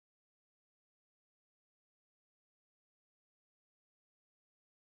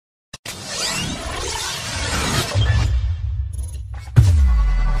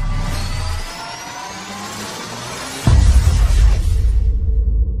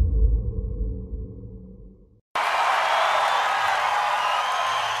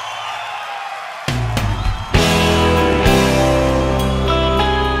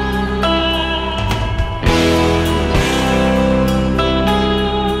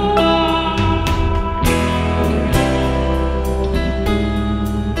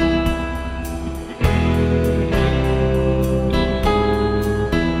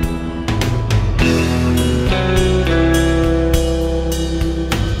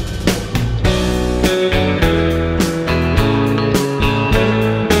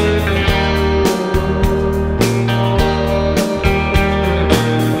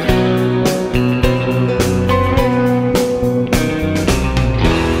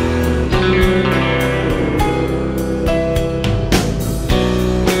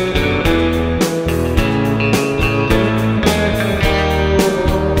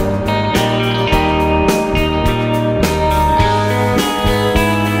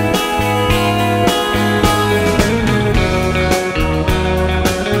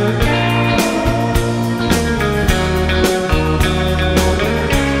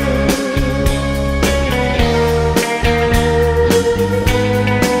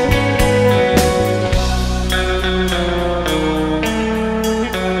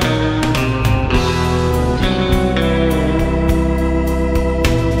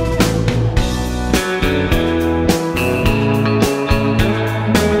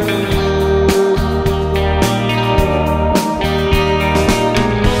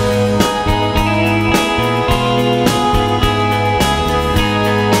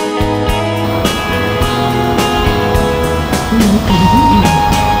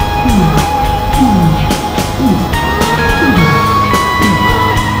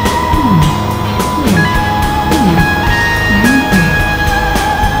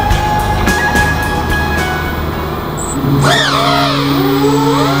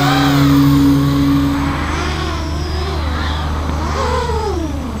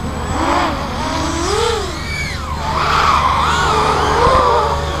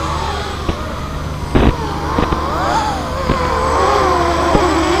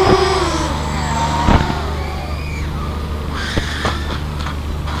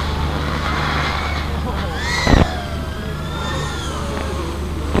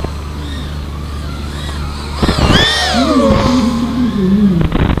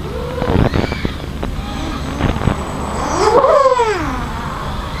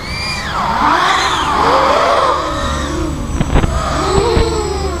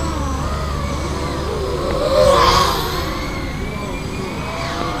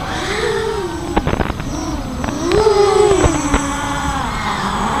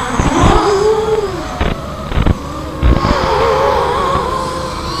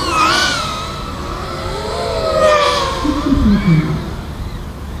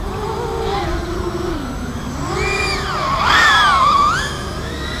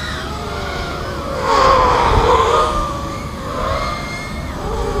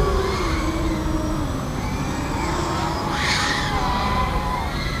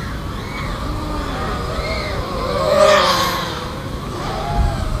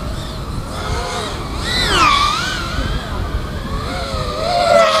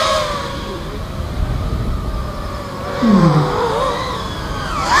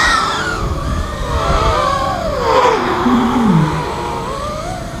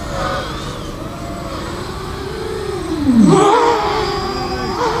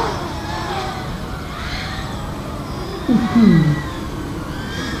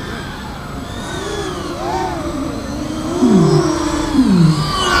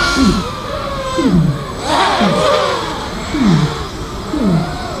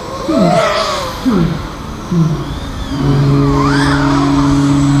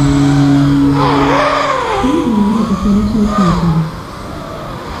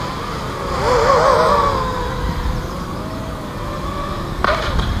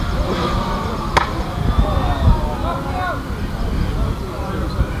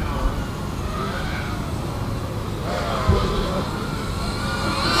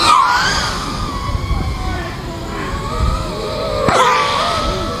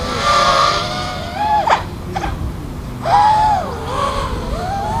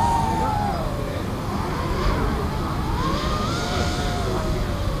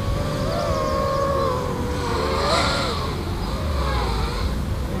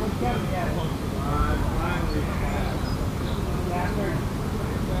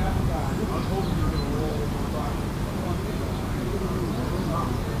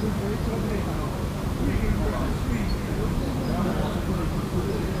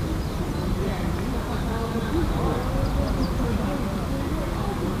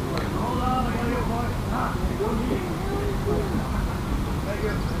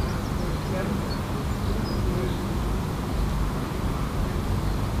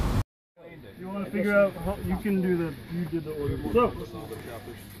figure out how you can do the. You did the order. So,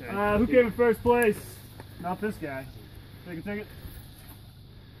 who came in first place? Not this guy. Take a ticket.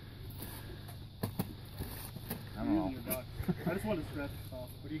 I don't know. I just wanted to scratch this off.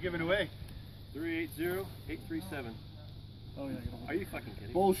 What are you giving away? 380-837. Oh yeah. Are you fucking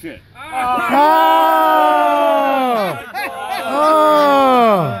kidding? Bullshit. Oh!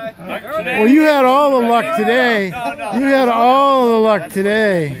 Well, you had all the luck today. You had all the luck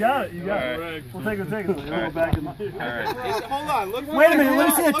today. You got it. You got it. We'll take the ticket. We'll go back in the. Hold on. Look. Wait a minute. Let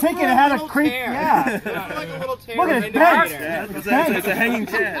me see the ticket. It had a creep. Yeah. Like a little tear. Look at it. Pegs. It's a hanging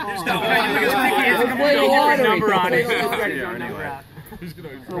tag.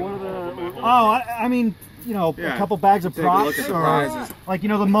 Oh, I mean, you know, a couple bags of props, or like, you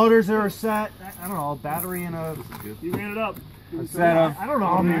know, the motors are set. I don't know, a battery and a. You ran it up. A set of. I don't know,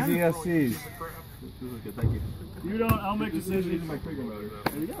 all man. these ESCs. You don't. I'll make decisions. There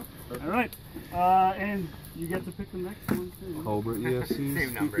you go. All right. And you get to pick the next one too. Cobra ESCs.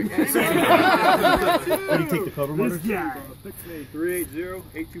 Same number. What do you take the Cobra motors? Yeah.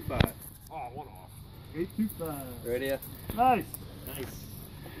 380-825. Oh, one off. 825. Ready? Nice. Nice.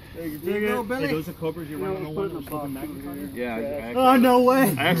 Take your ticket. Hey, those are Cobras you're running on one with a magnet on it? Yeah. Oh, no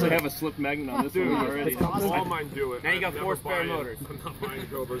way. I actually have a slip magnet on this one already. All mine do it. Now you got 4 spare motors. I'm not buying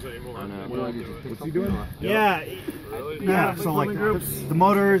Cobras anymore. I know. What's he doing? Yeah. Yeah, so like the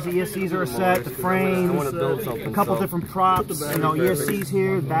motors, the ESCs are set, the frames, a couple different props, you know, ESCs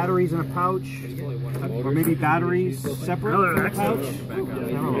here, batteries in a pouch, or maybe batteries separate from the pouch. I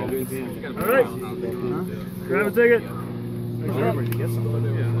don't know. All right. Grab a ticket.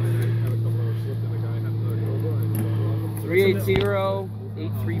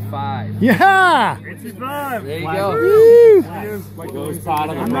 380-835. Yeah! 825. There you go.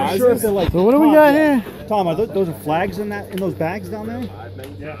 I'm not sure if they're like. So what do we got here? Tom, are those are flags in those bags down there?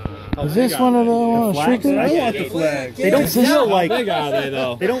 Is this one of the Flags? I want the flags. They don't feel like. How big are they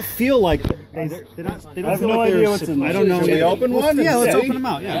though? They don't feel like. They don't I have feel no like idea they're. what's in there. I don't know. Should we open one? Yeah, let's See? open them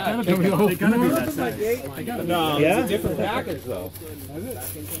out. Yeah. They gotta be that size. No, Yeah? it's a different package though.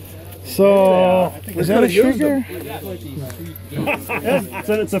 So, is that a shaker?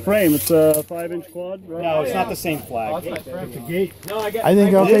 It's a frame. It's a 5-inch quad. Right? No, it's not the same flag. It's a gate. I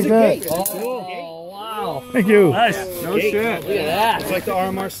think I'll take that. Wow. Thank you. Nice. No shit. It's like the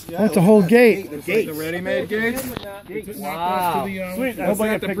RMRC. That's a whole gate. The ready-made gates? Wow. Sweet. I hope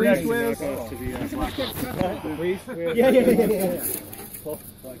I get picked next. Yeah.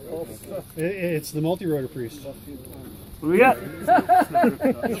 It's the multi-rotor priest. What do we got?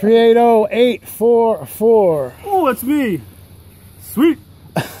 380-844. Oh, that's me. Sweet.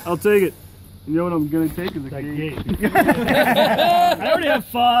 I'll take it. You know what I'm gonna take is a gate. I already have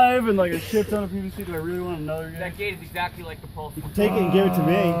 5 and like a shit ton of PVC. Do I really want another gate? That gate is exactly like the pulse. Take it and give it to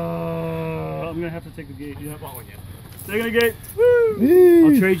me. I'm gonna have to take the gate. Yep. Taking the gate. Woo!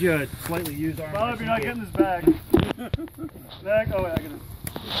 I'll trade you a slightly used arm. Bob, you're not getting this back. Back. Oh wait, I got it.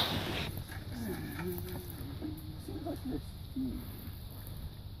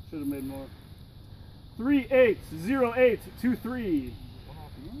 Should have made more. 380823.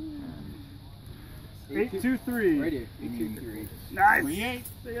 823. Right here. 823. Nice. 38.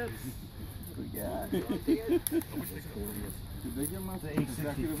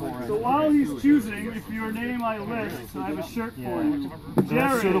 So while he's choosing, if your name I list, I have a shirt for you.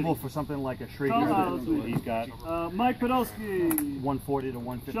 That's suitable Jared. for something like a Tom Schrager. Allison. He's got Mike Podolsky. 140 to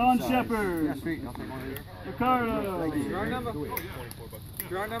 150. Sean size. Shepard. Yeah, sweet. I'll take one of these. Ricardo. Draw number.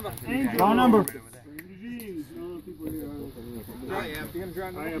 Draw number. Angel. Draw number. Eugene. No people here. I am. You're gonna draw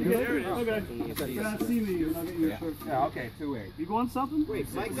number. Okay. You're not see me. You're not getting your shirt. Yeah. Okay. 2-8. You want something? Wait,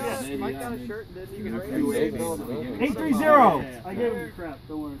 Mike got a shirt. Didn't you get 830. I gave him crap.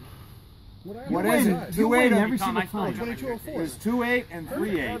 Don't worry. What is it? 2-8 every single time. There's 2-8 and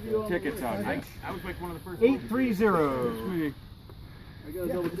 3-8 tickets on here. I was like one of the first. 830. I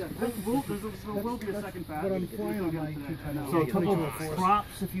gotta double check. There will be a second pass. But I'm flying on my So a couple of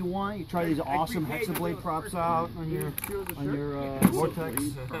props if you want. You try these awesome Hexablade props out on your Vortex.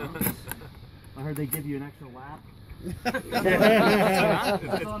 I heard they give you an extra lap. It's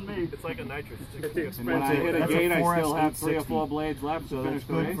on me. It's like a nitrous. When I hit a That's a gate, I 4S still have 3 or 860. 4 blades left to finish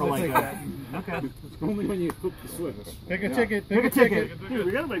the race. For like a, okay. Only when you hook the switch. Pick a ticket. Pick a ticket. Dude,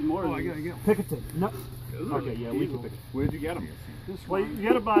 we gotta make more. Oh, I got it. Pick a ticket. No. Okay, yeah, we can pick it. Where'd you get them? Well, you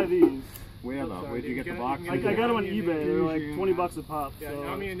gotta buy these. Where though? Where'd you get the box? I got them on eBay. They're like $20 a pop. Yeah, So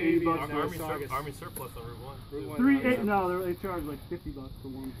Army and 80 Navy, bucks. Army surplus on Route 1. 3-8. No, they charge like $50 for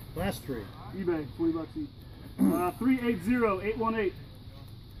one. Last three. eBay, $20 each.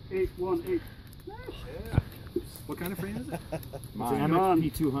 380-818-818. What kind of frame is it? It's an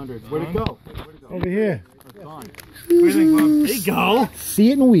MXP 200. Where'd it go? Over here. It's gone. What do you think, Bob? There you go.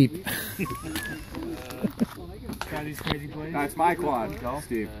 See it and weep. Try these crazy blades. That's my quad,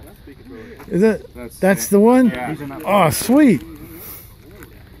 Steve. Is it? That's the one? Yeah. Oh, sweet.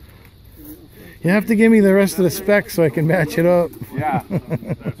 You have to give me the rest of the specs so I can match it up. Yeah.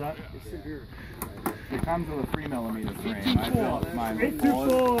 It comes with a 3mm frame. I built mine with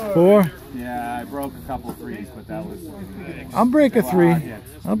 4s. 4? Yeah, I broke a couple 3s, but that was... I'll break a 3.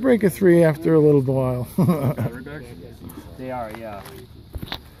 I'll break a 3 after a little while. They are, yeah.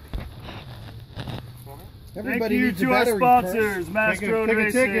 Thank you to our sponsors, Master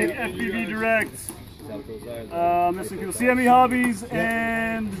Racing, FPV Direct, Mr. Cool, CME Hobbies,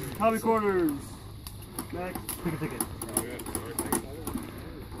 and Hobby Quarters. Next. Take a ticket.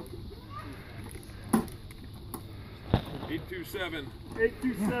 $827.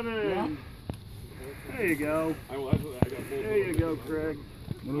 827. There you go. There you go, Craig.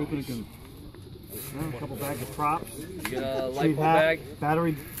 What are we thinking? A couple bags of props. You get a lipo bag.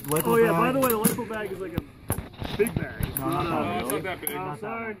 Battery lipo bag. Oh yeah, by the way, the lipo bag is like a big bag. No, not It's not that big. Oh,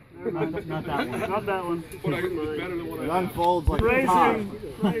 sorry. Not that one. Not that one. But it's better than what It I unfolds like a top.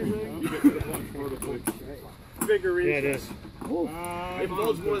 Phrasing. Bigger reason. Yeah, it is. It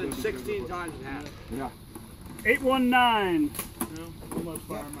folds more than 16 times in half. Yeah. 819.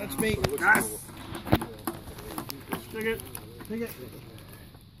 That's me. Nice. Take it. Take it.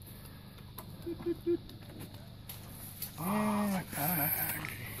 Oh, I don't know. I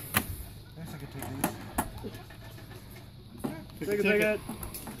guess I could take these. Take it.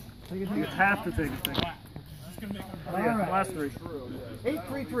 You have to take it. All right. Last 3.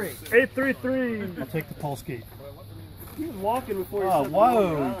 833. 833. I'll take the pulse gate. He was walking before you Oh, said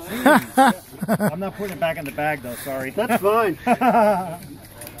whoa. Jeez. I'm not putting it back in the bag though, sorry. That's fine. Damn,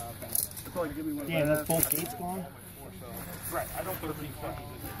 that both gates gone?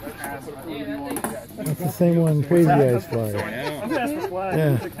 That's the same one Crazy Eyes flies. I'm gonna ask for flags.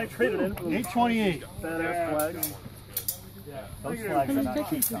 Yeah. I traded in for 828. badass flags. Those flags are not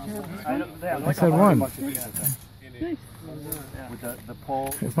cheap though. I said 1. With the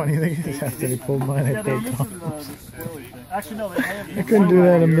pole. The funny thing is, after they pulled mine, I Yeah, they were paid missing the swirly thing. Actually, no, they had I couldn't do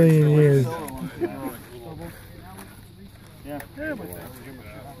that in a million years. Yeah. Did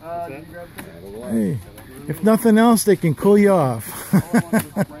you grab it? Hey, if nothing else, they can cool you off.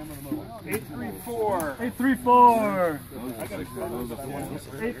 834. 834.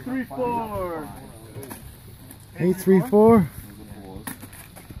 834. 834?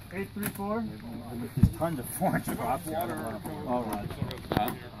 834. There's tons of 4-inch props. All right.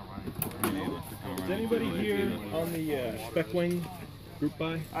 Is anybody here on the Spec Wing group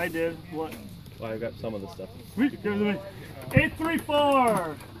buy? I did. What? Well, I got some of the stuff. Sweet. Give it to me.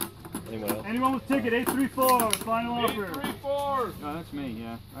 834. Anyone else? Anyone with ticket? 834. Final offer. 834. No, that's me,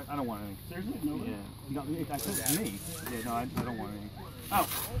 yeah. I don't want anything. Seriously? No. Yeah. No, I said it's me. Yeah, no, I don't want anything. Oh.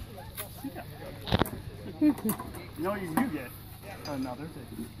 You know what you get? Another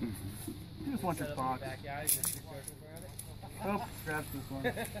ticket. You just want your box. Oh, scratch this one.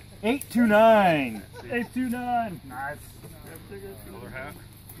 829. 829. Nice. Another half.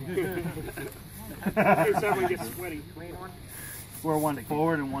 Someone gets sweaty. We're one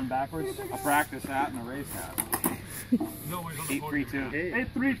forward and one backwards. A practice hat and a race hat. No, he's on the 832.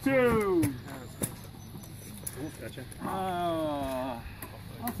 832. Gotcha. I'll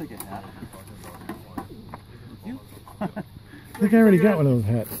take a hat. I think I already got one of those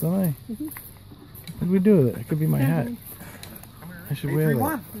hats, don't I? What did we do with it? It could be my hat. I should wear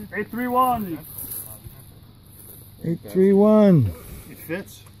that. 831. 831. It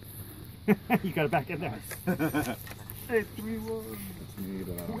fits. You got it back in there. 831.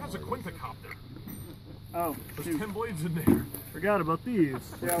 Who has a quintacopter? Oh, There's shoot. 10 blades in there. Forgot about these.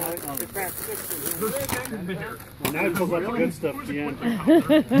 There's 10 in there. Well, now he pulls out the good stuff at the end.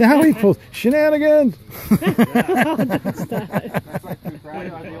 Now he pulls shenanigans. That's like 2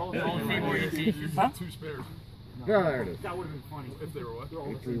 crowds. Are they all Usually 2 spares. Yeah, there it is. That would have been funny. If they were what?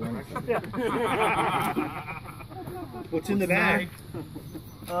 What's in the bag?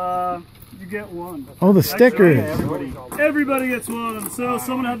 You get one. Oh, the stickers. Everybody gets one. So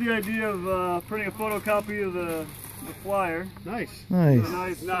someone had the idea of printing a photocopy of the flyer. Nice.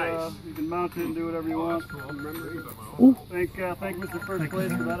 Nice. Nice. You can mount it and do whatever you want. Ooh. Thank Mr. First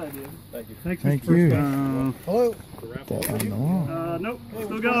Place for that idea. Thank you. Thank you. Hello. That on the wall. Nope,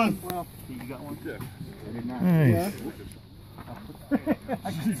 still going. Well, you got one? Nice.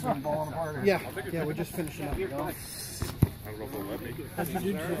 I can see something falling apart. Yeah, we're just finishing up. I don't know if they'll let me.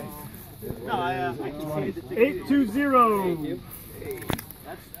 No, I 820.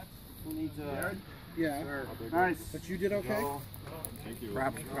 Who needs Yeah. Nice. But you did okay? Thank you.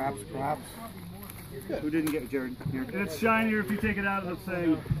 Props. Who didn't get Jared? Here. And it's shinier if you take it out of the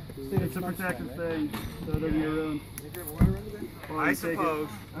thing. It's a protective thing, so it doesn't get ruined. I suppose.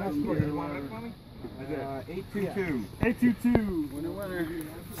 822. 822. Winner.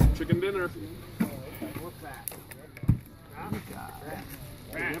 Chicken dinner.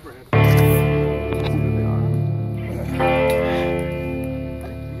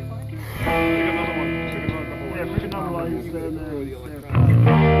 Yeah, pick another while you're standing there.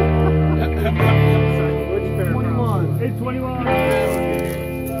 821.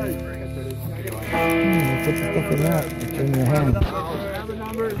 Put the stuff in that. It's in your hand. Have the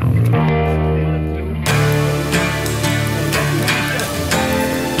numbers. It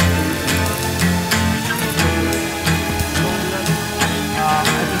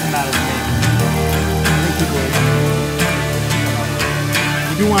doesn't matter to me. I think people are.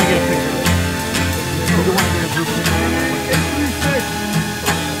 You do want to get a picture. You do want to get a group picture.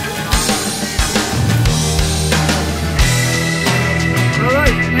 All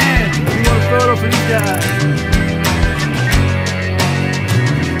right, man. We want a photo for you guys.